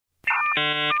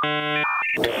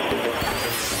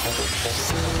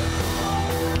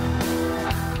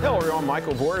Hello everyone,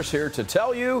 Michael Voris here to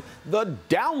tell you the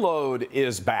download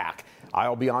is back.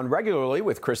 I'll be on regularly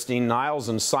with Christine Niles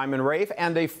and Simon Rafe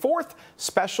and a fourth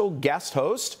special guest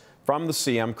host from the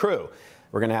CM crew.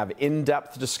 We're going to have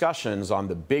in-depth discussions on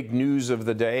the big news of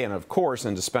the day and, of course,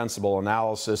 indispensable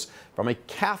analysis from a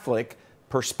Catholic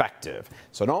perspective.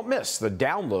 So don't miss the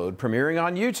download premiering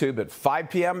on YouTube at 5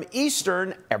 p.m.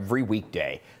 Eastern every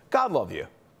weekday. God love you.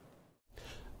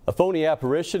 A phony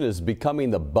apparition is becoming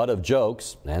the butt of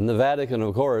jokes, and the Vatican,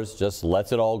 of course, just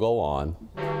lets it all go on.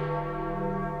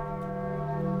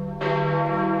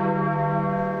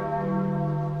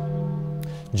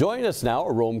 Joining us now,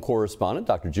 a Rome correspondent,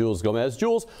 Dr. Jules Gomez.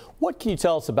 Jules, what can you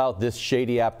tell us about this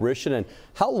shady apparition, and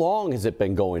how long has it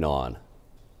been going on?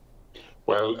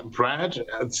 Well, Brad,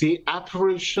 the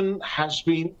apparition has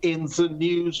been in the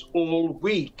news all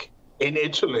week in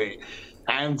Italy,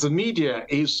 and the media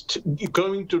is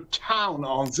going to town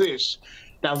on this.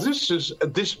 Now,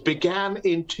 this began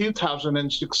in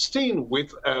 2016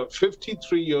 with a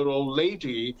 53-year-old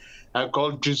lady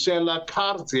called Gisela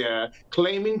Cardia,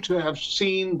 claiming to have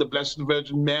seen the Blessed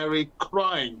Virgin Mary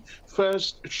crying,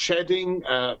 first shedding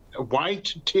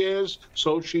white tears,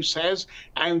 so she says,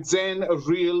 and then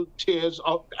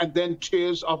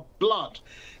tears of blood.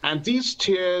 And these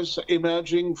tears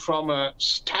emerging from a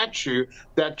statue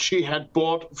that she had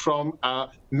bought from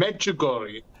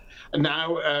Medjugorje.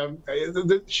 Now,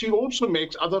 she also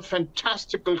makes other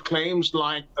fantastical claims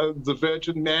like the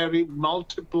Virgin Mary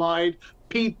multiplied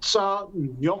pizza,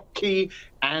 gnocchi,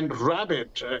 and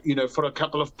rabbit, for a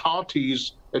couple of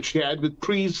parties that she had with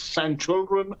priests and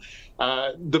children.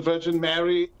 The Virgin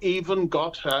Mary even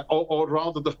got her, or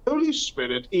rather the Holy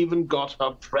Spirit even got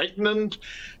her pregnant.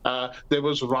 There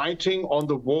was writing on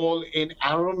the wall in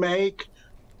Aramaic.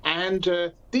 And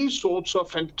these sorts of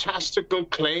fantastical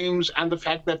claims and the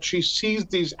fact that she sees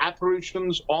these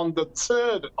apparitions on the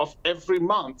 3rd of every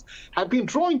month have been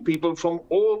drawing people from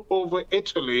all over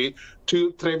Italy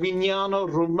to Trevignano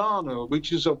Romano,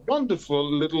 which is a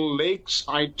wonderful little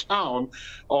lakeside town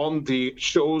on the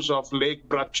shores of Lake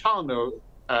Bracciano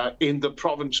in the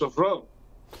province of Rome.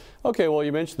 Okay, well,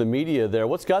 you mentioned the media there.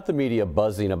 What's got the media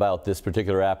buzzing about this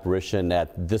particular apparition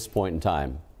at this point in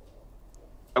time?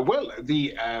 Well,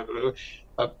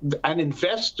 an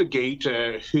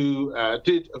investigator who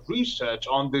did research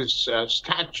on this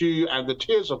statue and the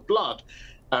tears of blood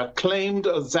claimed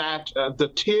that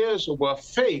the tears were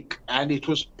fake and it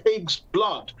was pig's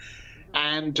blood.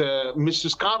 And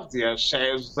Mrs. Cardia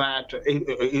says that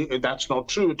that's not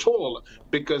true at all,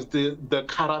 because the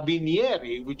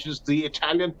Carabinieri, which is the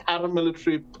Italian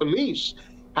paramilitary police,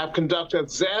 have conducted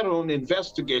their own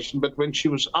investigation. But when she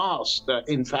was asked,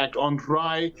 in fact, on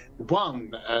Rai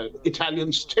 1,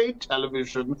 Italian state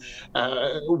television,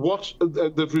 what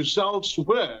the results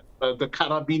were, the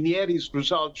Carabinieri's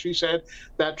results, she said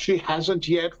that she hasn't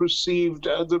yet received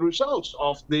the results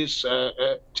of this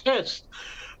test.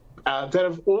 There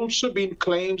have also been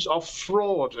claims of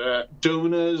fraud,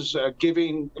 donors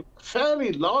giving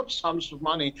fairly large sums of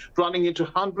money, running into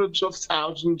hundreds of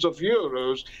thousands of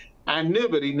euros, and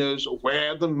nobody knows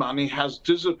where the money has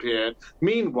disappeared.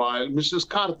 Meanwhile, Mrs.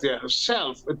 Cardia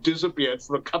herself disappeared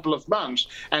for a couple of months,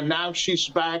 and now she's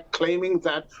back claiming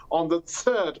that on the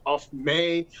 3rd of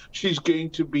May, she's going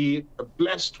to be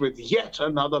blessed with yet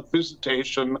another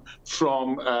visitation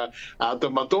from the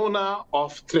Madonna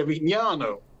of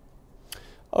Trevignano.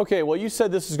 Okay, well, you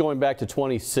said this is going back to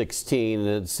 2016, and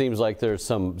it seems like there's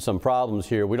some problems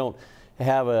here. We don't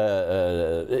have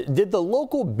did the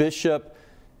local bishop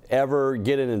ever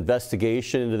get an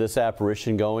investigation into this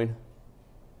apparition going?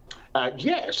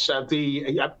 Yes,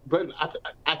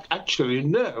 actually,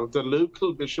 no. The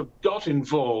local bishop got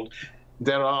involved.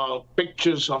 There are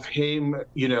pictures of him,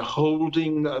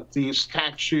 holding the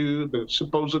statue, the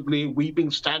supposedly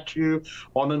weeping statue,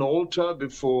 on an altar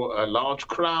before a large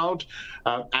crowd,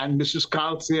 and Mrs.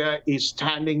 Cardia is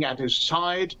standing at his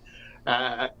side.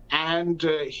 And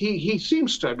he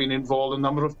seems to have been involved. A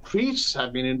number of priests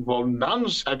have been involved.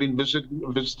 Nuns have been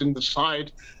visiting the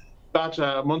site. But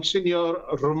Monsignor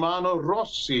Romano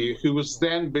Rossi, who was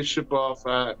then Bishop of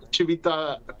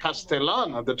Civita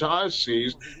Castellana, the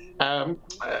diocese,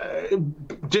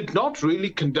 did not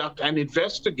really conduct an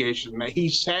investigation. He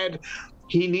said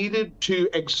he needed to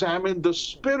examine the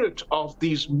spirit of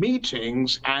these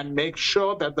meetings and make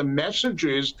sure that the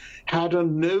messages had a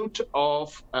note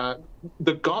of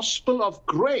the gospel of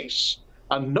grace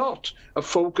and not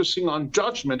focusing on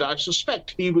judgment. I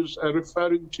suspect he was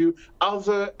referring to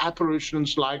other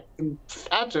apparitions like in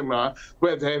Fatima,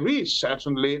 where there is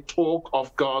certainly talk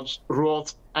of God's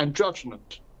wrath and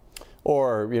judgment.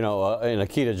 Or, you know, in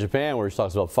Akita, Japan, where he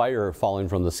talks about fire falling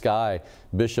from the sky,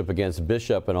 bishop against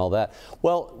bishop and all that.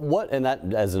 Well, and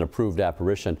that as an approved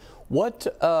apparition.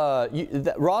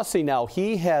 Rossi now,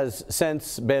 he has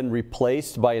since been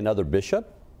replaced by another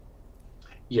bishop?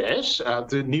 Yes,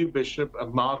 the new bishop,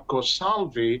 Marco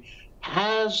Salvi,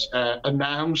 has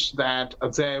announced that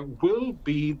there will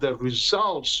be the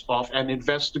results of an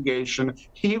investigation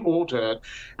he ordered,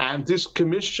 and this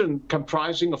commission,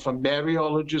 comprising of a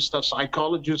Mariologist, a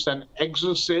psychologist, an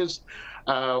exorcist,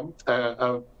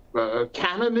 a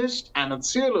canonist, and a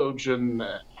theologian,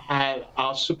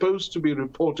 are supposed to be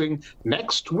reporting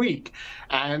next week.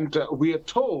 And we are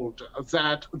told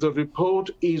that the report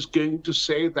is going to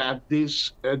say that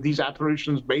these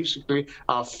apparitions basically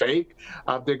are fake.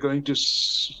 They're going to,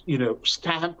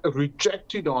 stamp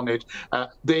rejected on it.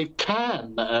 They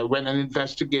can, when an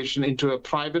investigation into a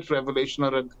private revelation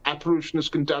or an apparition is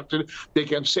conducted, they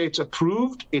can say it's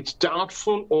approved, it's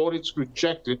doubtful, or it's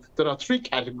rejected. There are three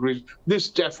categories. This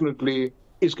definitely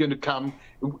is going to come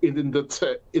in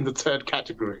the third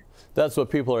category. That's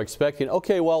what people are expecting.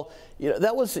 Okay, well,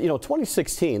 that was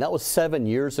 2016. That was 7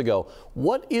 years ago.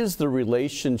 What is the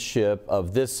relationship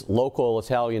of this local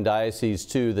Italian diocese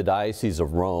to the Diocese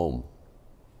of Rome?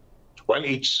 Well,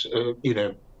 it's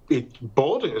it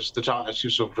borders the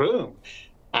Diocese of Rome,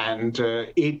 and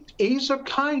it is a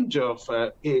kind of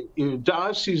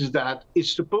diocese that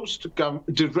is supposed to come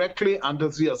directly under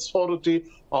the authority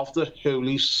of the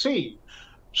Holy See.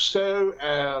 So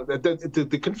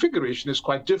the configuration is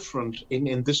quite different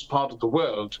in this part of the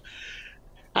world.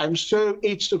 And so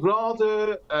it's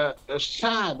rather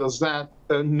sad that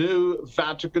no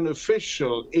Vatican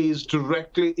official is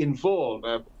directly involved,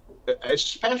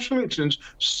 especially since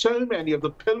so many of the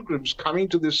pilgrims coming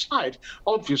to this site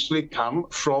obviously come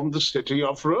from the city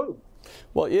of Rome.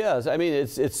 Well, yes. I mean,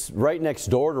 it's right next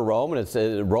door to Rome,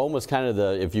 and Rome was kind of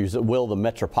the, if you will, the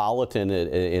metropolitan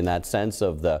in that sense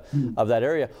of that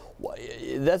area.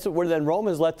 That's where then Rome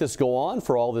has let this go on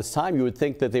for all this time. You would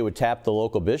think that they would tap the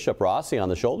local bishop Rossi on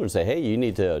the shoulder and say, "Hey, you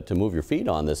need to move your feet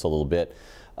on this a little bit."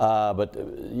 But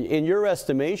in your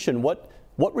estimation, what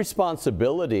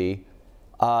responsibility,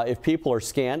 if people are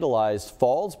scandalized,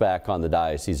 falls back on the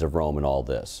Diocese of Rome in all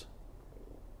this?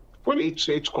 Well,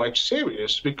 it's quite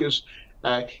serious, because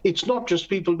it's not just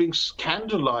people being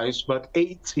scandalized, but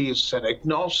atheists and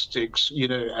agnostics,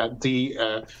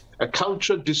 the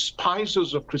culture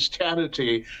despisers of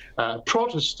Christianity,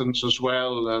 Protestants as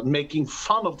well, making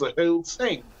fun of the whole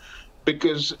thing,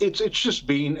 because it's just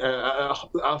been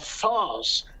a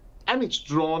farce. And it's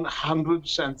drawn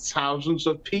hundreds and thousands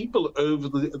of people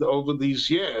over these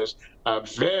years.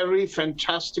 Very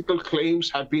fantastical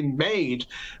claims have been made,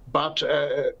 but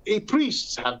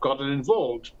priests have gotten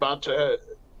involved. But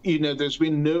there's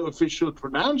been no official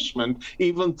pronouncement,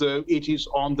 even though it is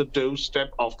on the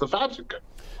doorstep of the Vatican.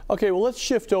 Okay, well, let's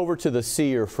shift over to the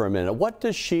seer for a minute. What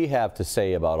does she have to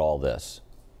say about all this?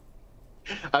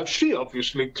 She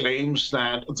obviously claims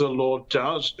that the Lord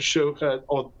does show her,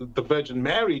 or the Virgin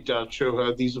Mary does show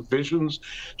her, these visions.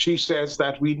 She says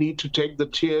that we need to take the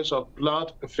tears of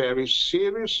blood very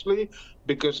seriously,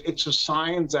 because it's a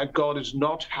sign that God is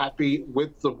not happy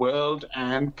with the world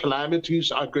and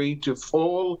calamities are going to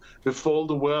fall before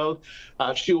the world.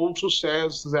 She also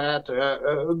says that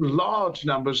large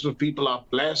numbers of people are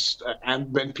blessed,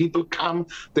 and when people come,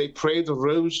 they pray the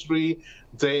rosary,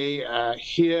 they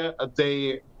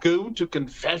go to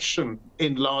confession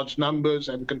in large numbers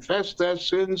and confess their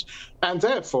sins, and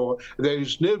therefore there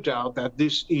is no doubt that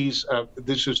this is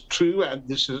true, and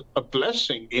this is a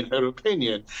blessing in her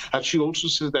opinion. And she also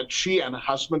says that she and her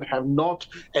husband have not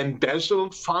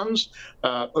embezzled funds.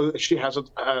 She has a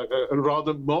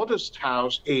rather modest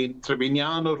house in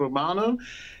Trevignano Romano,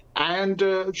 and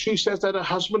she says that her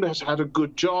husband has had a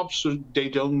good job, so they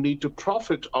don't need to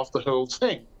profit off the whole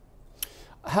thing.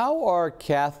 How are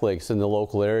Catholics in the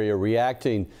local area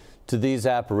reacting to these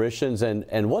apparitions,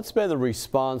 and what's been the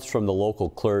response from the local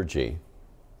clergy?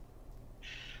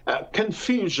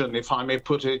 Confusion, if I may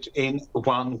put it in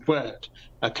one word.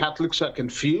 Catholics are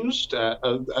confused,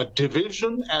 a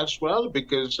division as well,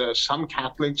 because some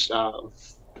Catholics are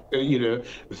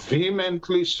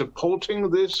vehemently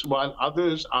supporting this, while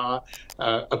others are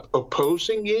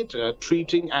opposing it,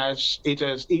 treating it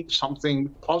as something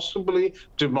possibly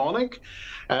demonic.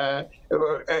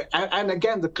 And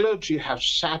again, the clergy have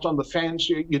sat on the fence.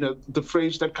 The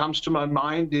phrase that comes to my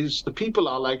mind is, the people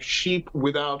are like sheep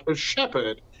without a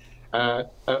shepherd.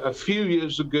 A few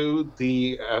years ago,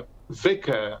 the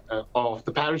vicar of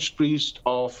the parish priest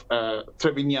of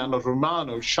Trevignano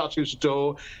Romano shut his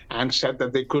door and said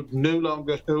that they could no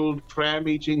longer hold prayer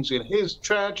meetings in his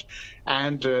church.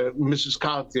 And Mrs.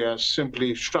 Cartier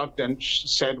simply shrugged and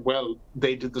said, well,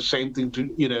 they did the same thing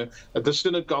to, the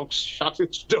synagogue shut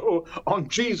its door on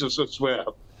Jesus as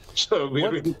well. So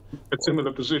we're in a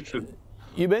similar position.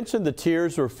 You mentioned the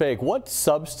tears were fake. What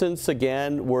substance,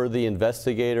 again, were the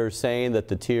investigators saying that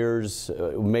the tears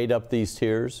made up these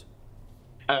tears?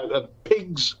 A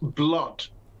pig's blood.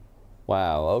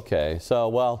 Wow, okay. So,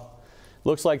 well,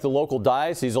 looks like the local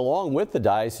diocese, along with the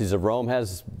Diocese of Rome,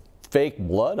 has fake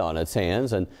blood on its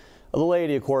hands. And the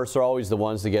laity, of course, are always the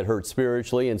ones that get hurt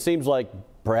spiritually, and seems like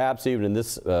perhaps even in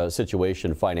this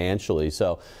situation financially.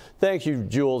 So thank you,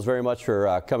 Jules, very much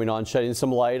for coming on, shedding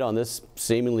some light on this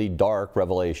seemingly dark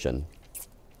revelation.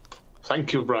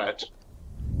 Thank you, Brad.